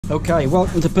Okay,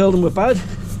 welcome to Building with Bud.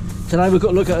 Today we've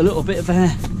got to look at a little bit of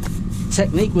a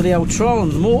technique with the old trowel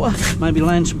and the mortar, maybe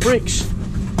laying some bricks.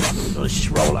 So let's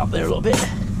just roll it up there a little bit.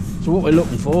 So what we're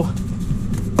looking for,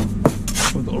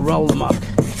 we've got to roll them up.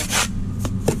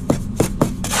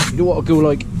 You don't want to go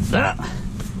like that.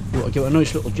 You want to give it a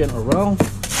nice little gentle roll.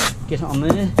 Get it on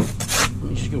there. Let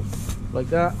me just go like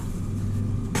that.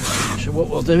 So what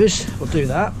we'll do is, we'll do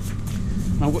that.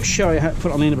 And I'm going to show you how to put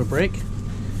it on the end of a brick.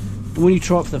 And when you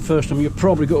try it for the first time, you've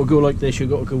probably got to go like this. You've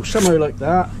got to go somewhere like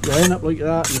that. You end up like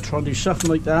that. You try and do something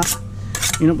like that.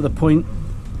 You know, but the point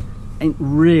ain't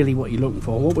really what you're looking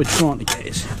for. What we're trying to get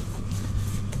is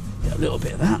get a little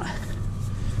bit of that,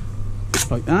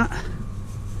 like that.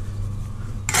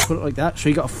 Put it like that. So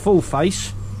you got a full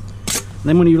face. And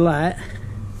then when you lay it,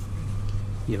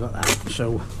 you've got that.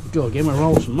 So go again. We'll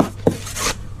roll some luck.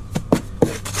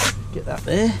 Get that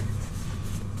there.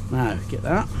 Now get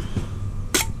that.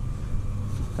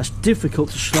 That's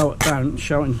difficult to slow it down and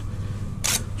showing.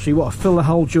 So you want to fill the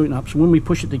whole joint up, so when we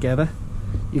push it together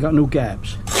you got no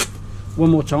gaps. One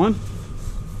more time.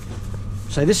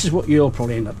 So this is what you'll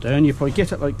probably end up doing. You probably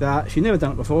get it like that. If you've never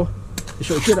done it before, you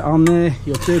sort of get it on there,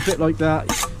 you'll do a bit like that,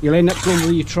 you'll end up going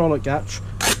with your trowel like that.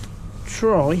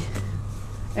 Try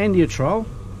end of your trowel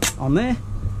on there,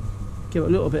 give it a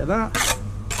little bit of that,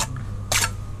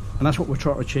 and that's what we're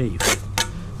trying to achieve.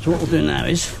 So what we'll do now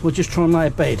is we'll just try and lay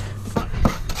a bed.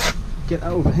 Get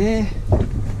that over here,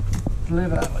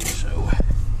 deliver that like so.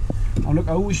 And look,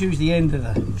 I always use the end of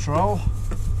the trowel.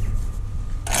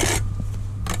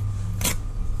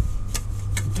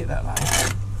 Get that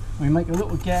laid. We make a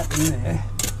little gap in there,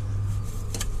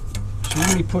 so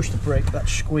when we push the brick, that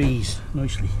squeeze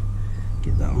nicely.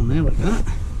 Get that on there like that.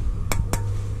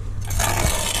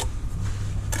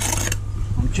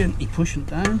 I'm gently pushing it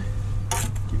down.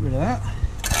 Get rid of that.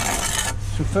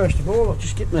 So first of all, I'll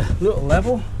just get my little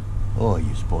level. Oh,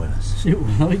 you spoil us. See what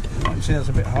we like. Like you see, that's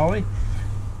a bit high.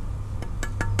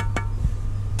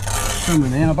 Some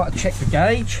in there. I better check the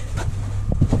gauge.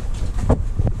 Do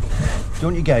you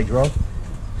want your gauge, Rob?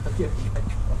 Yeah.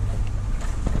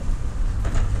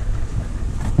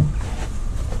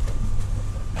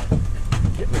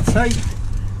 Get the tape.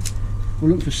 We're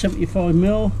looking for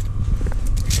 75mm.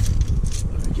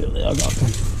 I've got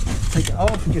to take it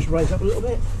off and just raise up a little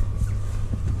bit.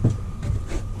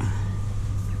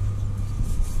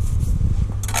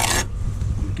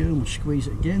 There we go, and we'll squeeze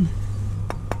it again.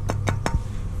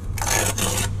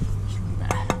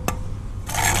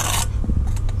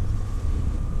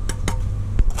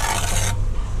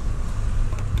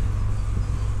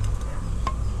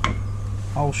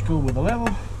 Old school with the level,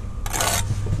 and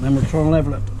then we'll try and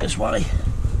level it this way.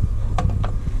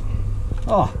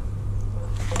 Oh.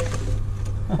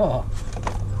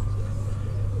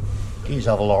 Can you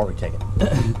have a lorry ticket?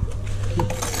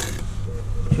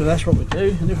 So that's what we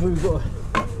do, and if we've got to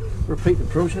repeat the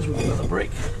process, we've got the brick.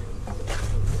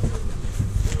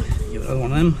 Give it another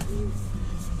one of them.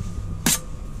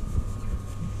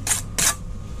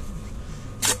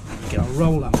 Okay, I'll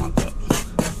roll that one up.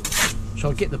 So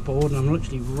I'll get the board and I'm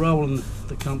literally rolling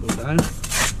the combo down.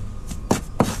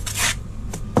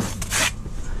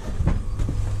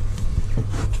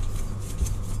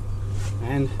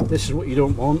 And this is what you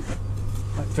don't want.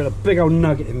 I feel a big old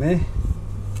nugget in there.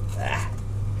 Ah.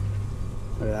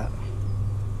 Look at that.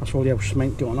 That's all the old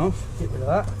cement going off. Get rid of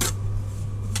that.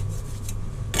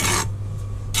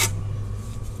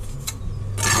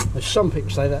 There's some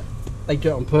people say that they do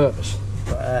it on purpose,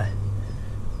 but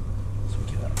so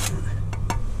give that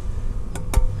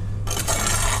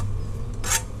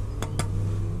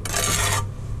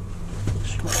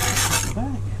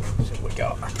back. See what we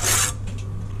got.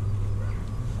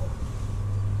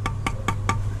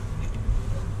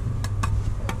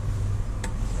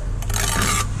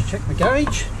 Check my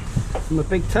gauge and my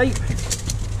big tape.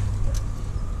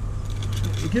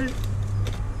 There we go.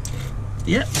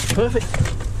 Yep, that's perfect.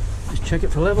 Just check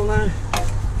it for level now.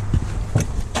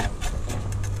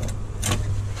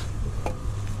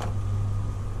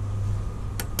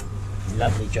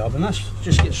 Lovely job, and that's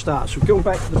just get started. So going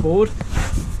back to the board,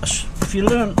 if you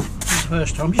learn the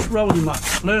first time, just roll them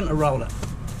up. Learn to roll it.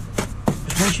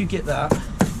 Because once you get that,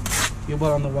 you're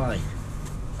well on the way.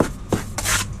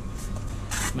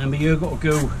 Remember, you've got to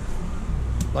go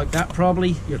like that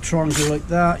probably. You'll try and go like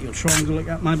that. You'll try and go like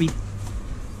that maybe.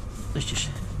 Let's just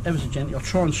ever so gently. I'll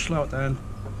try and slow it down.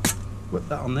 Whip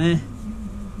that on there.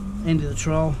 End of the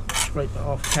trowel. Scrape that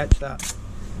off. Catch that.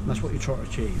 And that's what you're trying to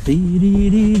achieve. Dee, dee,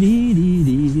 dee, dee,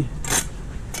 dee, dee.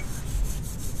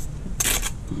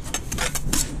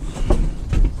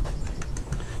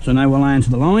 So now we'll lay into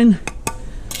the line.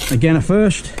 Again at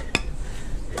first.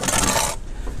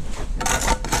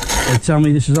 They tell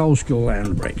me this is old school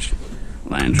Land brakes.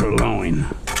 Landra line.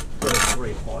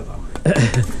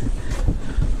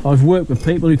 I've worked with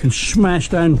people who can smash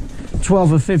down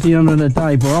 12 or 1500 a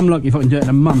day, but I'm lucky if I can do it in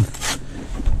a month.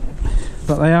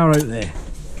 But they are out there.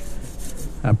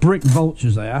 Brick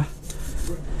vultures they are.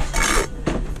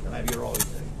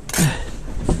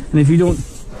 And if you don't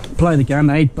play the game,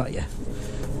 they'd butt you.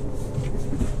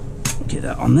 Get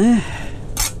that on there.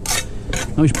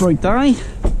 Nice bright day.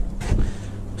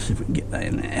 Let's see if we can get that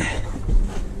in there.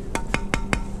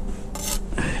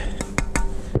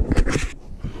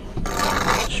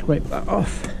 Scrape that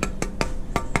off.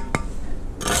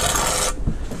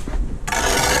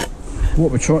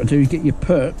 What we're trying to do is get your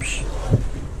perps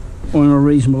on a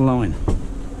reasonable line.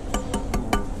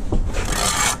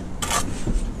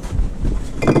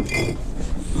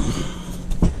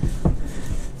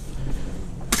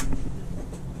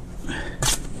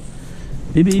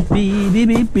 Beep beep beep beep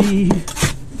beep beep.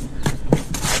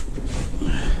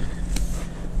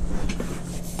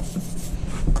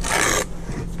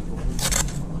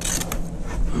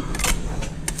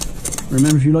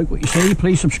 Remember, if you like what you see,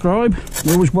 please subscribe.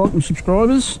 We always welcome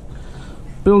subscribers.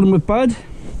 Building with Bud.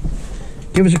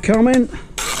 Give us a comment.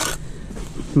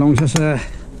 As long as that's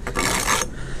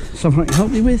something I can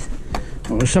help you with,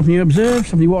 or something you observe,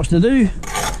 something you watch to do.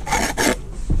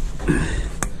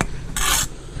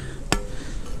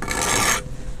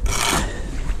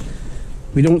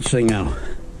 We don't sing now.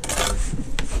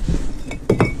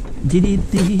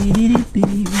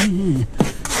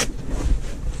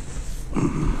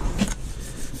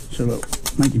 So look,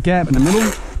 make a gap in the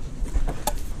middle.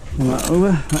 Pull that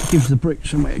over. That gives the brick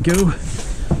somewhere to go.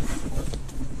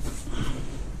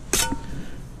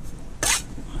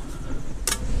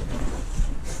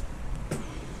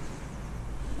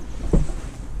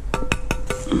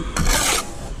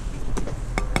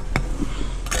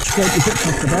 Scrape the bits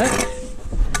off the back.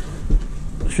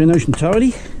 So nice and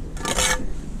tidy.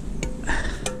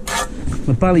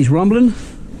 My belly's rumbling.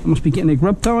 I must be getting a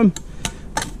grub time.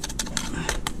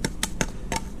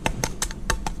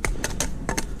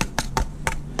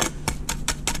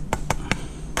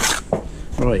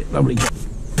 Right, lovely.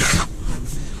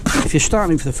 If you're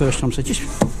starting for the first time, so just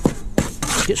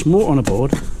get some water on a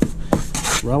board,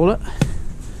 roll it,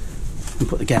 and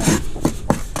put the gap in.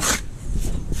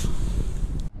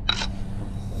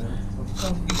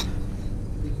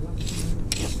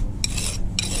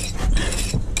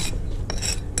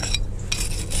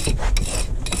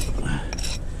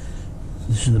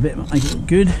 This is the bit that makes it look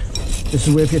good. This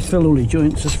is where if you fill all your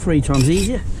joints, it's 3 times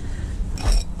easier.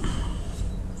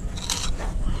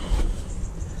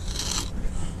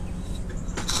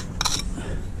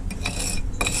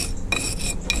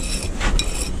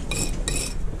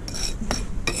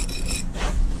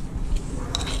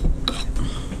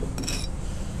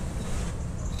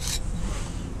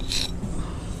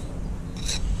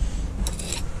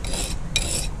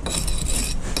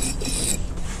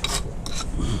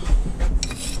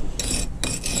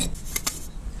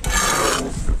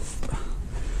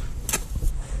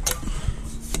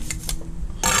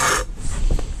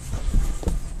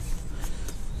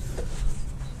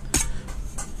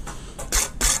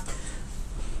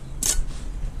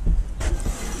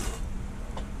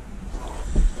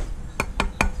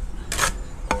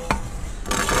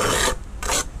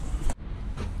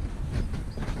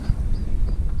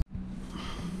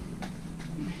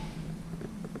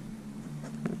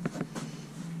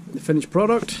 Finished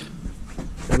product.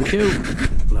 There we go.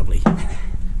 Lovely.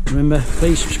 Remember,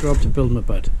 please subscribe to Building with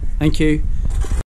Bud. Thank you.